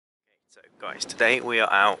So guys, today we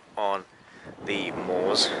are out on the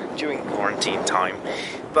moors during quarantine time,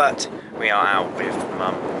 but we are out with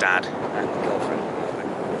mum, dad and girlfriend,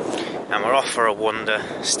 and we're off for a wander,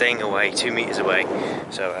 staying away, 2 meters away.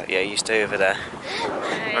 So yeah, you stay over there.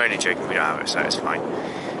 We're only joking, we don't have it, so it's fine.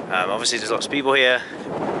 Obviously there's lots of people here.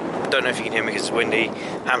 Don't know if you can hear me because it's windy.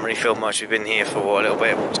 Haven't really filmed much. We've been here for a little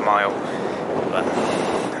bit, walked a mile, but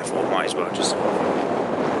I thought might as well just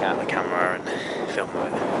get out the camera and film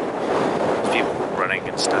it. There's people running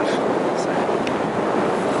and stuff. So.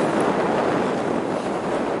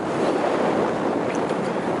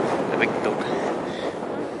 The big dog.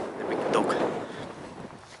 The big dog.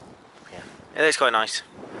 Yeah, it looks quite nice.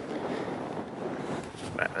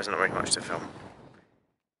 But there's not very much to film.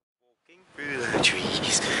 Walking through the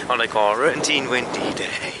trees on a quarantine windy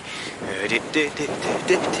day.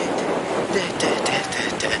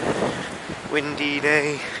 Windy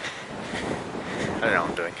day. I don't know what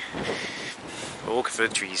I'm doing. Walking through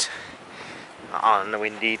the trees on a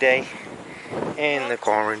windy day in the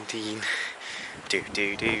quarantine. Do.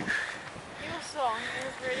 Your song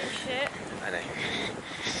is really shit. I know.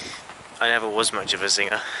 I never was much of a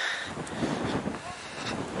singer.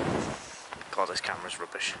 God, this camera's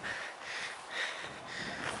rubbish.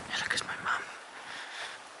 Yeah, look, it's my mum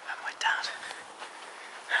and my dad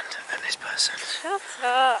and this person. Shut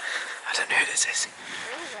up. I don't know who this is.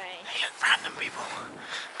 Really? Hey, look, random people.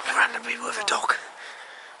 Random people with a dog.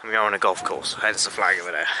 And we are on a golf course. There's the flag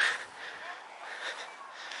over there.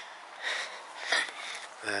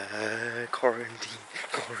 Quarantine.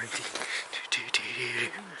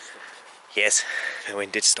 Yes, the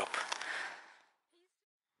wind did stop.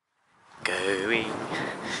 Going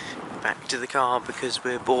back to the car because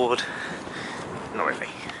we're bored. Not really.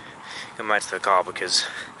 Going back to the car because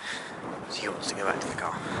he wants to go back to the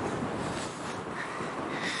car.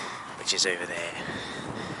 Which is over there.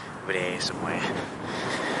 Over there somewhere.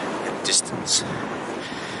 In the distance.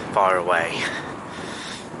 Far away.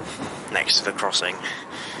 Next to the crossing.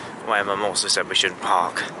 Where Mum also said we shouldn't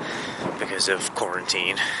park because of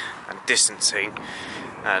quarantine and distancing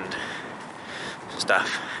and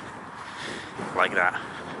stuff like that.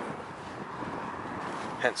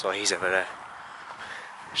 Hence why he's over there.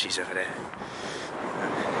 She's over there.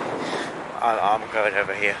 I'm going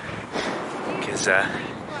over here because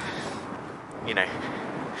you know,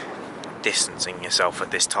 distancing yourself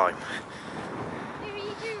at this time. Yeah, but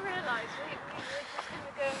you do realise we're just going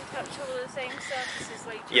to go and touch all the same surfaces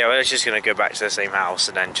later. Yeah, we're just going to go back to the same house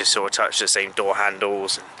and then just sort of touch the same door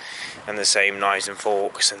handles and the same knives and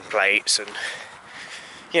forks and plates and,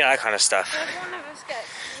 you know, that kind of stuff. So if one of us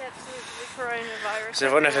gets the coronavirus, So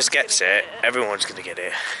if one of us gets it, everyone's going to get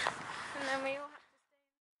it. And then we all have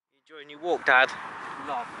to You enjoying your walk, Dad?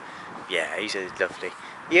 Love. Yeah, he says it's lovely.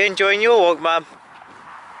 You enjoying your walk, Mum?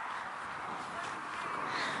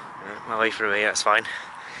 Away from me, that's fine.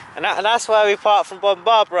 And that's where we part from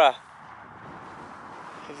Barbara.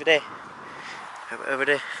 Over there. Over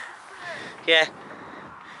there. Yeah.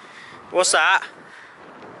 What's that?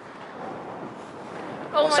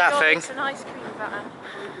 Oh What's my that God, thing? It's an ice cream van.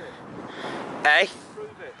 Eh?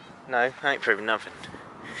 Prove it. No, I ain't proving nothing.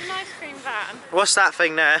 It's an ice cream van. What's that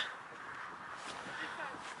thing there?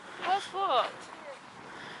 What's what?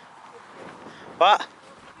 What?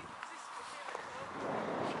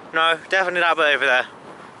 No, definitely that bit over there.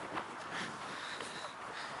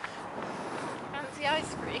 Fancy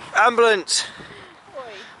ice cream. Ambulance! Oi.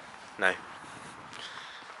 No.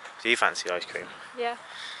 Do you fancy ice cream? Yeah.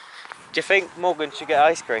 Do you think Morgan should get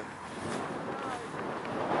ice cream?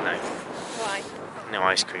 No. Why? No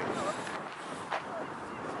ice cream.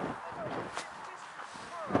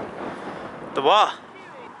 The what?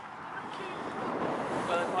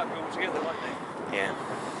 Well, they might be all together, won't they? Yeah.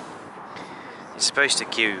 You're supposed to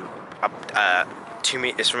queue up 2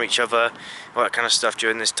 meters from each other, all that kind of stuff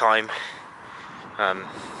during this time. I'm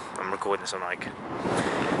recording this on like, I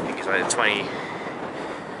think it's like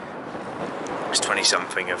it's 20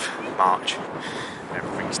 something of March.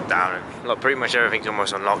 Everything's down and pretty much everything's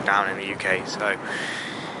almost on lockdown in the UK, so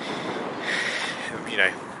you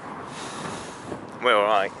know, we're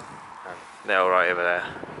alright. They're alright over there,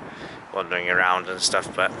 wandering around and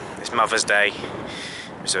stuff, but it's Mother's Day,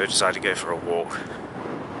 so we decided to go for a walk.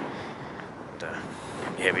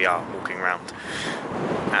 And here we are, walking around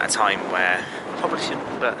at a time where probably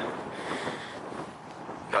shouldn't, but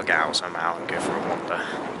gotta get out somehow and go for a wander.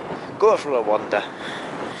 Go for a wander.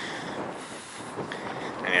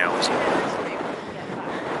 And you know, Ice cream when we get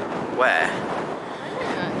back. where? I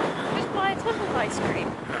don't know. Just buy a tub of ice cream.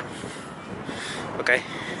 Okay.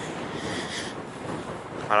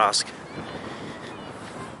 I'll ask.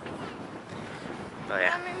 Oh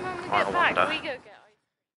yeah. I mean, when we I get back, wonder. we go get ice.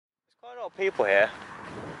 There's quite a lot of people here.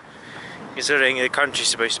 Considering the country's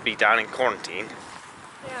supposed to be down in quarantine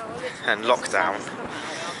Yeah, well, it's and lockdown.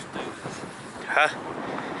 Huh?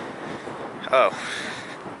 Oh.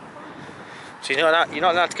 So you're not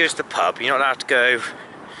allowed to go to the pub, you're not allowed to go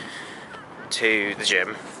to the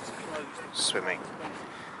gym, swimming.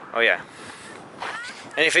 Oh yeah.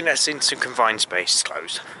 Anything that's in some confined space is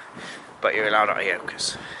closed. But you're allowed out here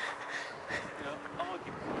because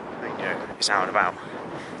you know, it's out and about.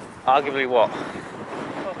 Arguably what?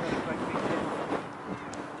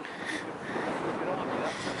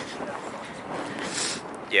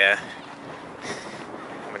 Yeah.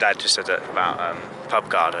 My dad just said that about pub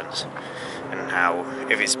gardens and how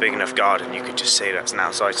if it's a big enough garden you could just say that's an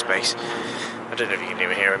outside space. I don't know if you can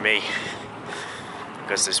even hear me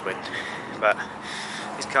because of this wind, but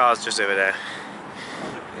his car's just over there.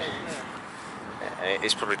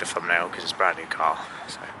 It's probably the thumbnail because it's a brand new car.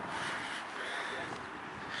 So.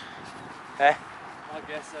 Eh? I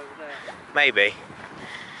guess over there. Maybe.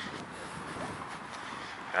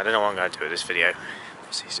 I don't know what I'm going to do with this video.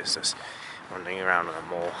 It's just us wandering around on a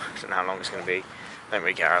moor. I don't know how long it's going to be. I don't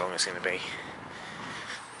really care how long it's going to be.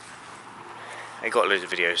 I got loads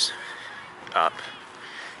of videos up.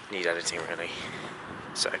 Need editing really.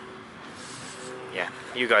 So, yeah.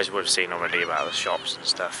 You guys would have seen already about the shops and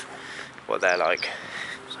stuff. What they're like.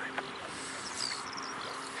 So,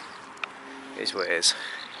 it is what it is.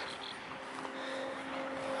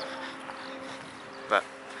 But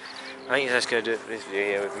I think that's going to do it for this video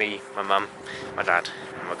here with me, my mum, my dad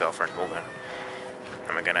and my girlfriend Morgan.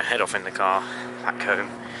 And we're going to head off in the car back home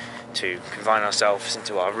to confine ourselves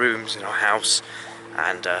into our rooms in our house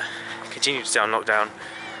and continue to stay on lockdown.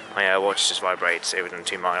 My watch just vibrated, so within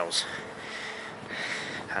 2 miles.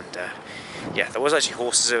 And yeah, there was actually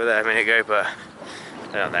horses over there a minute ago, but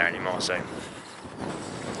they're not there anymore, so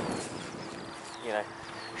you know.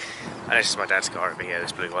 And this is my dad's car over here,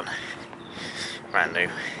 this blue one. Brand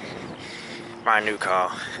new car,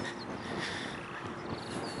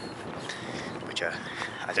 which I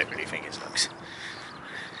don't really think it looks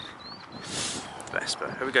the best, but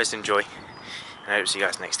I hope you guys enjoy, and I hope to see you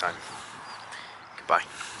guys next time. Goodbye.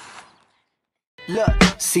 Look,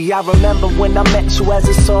 see, I remember when I met you as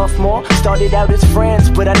a sophomore. Started out as friends,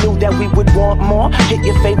 but I knew that we would want more. Hit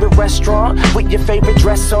your favorite restaurant with your favorite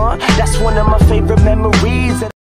dress on. That's one of my favorite memories.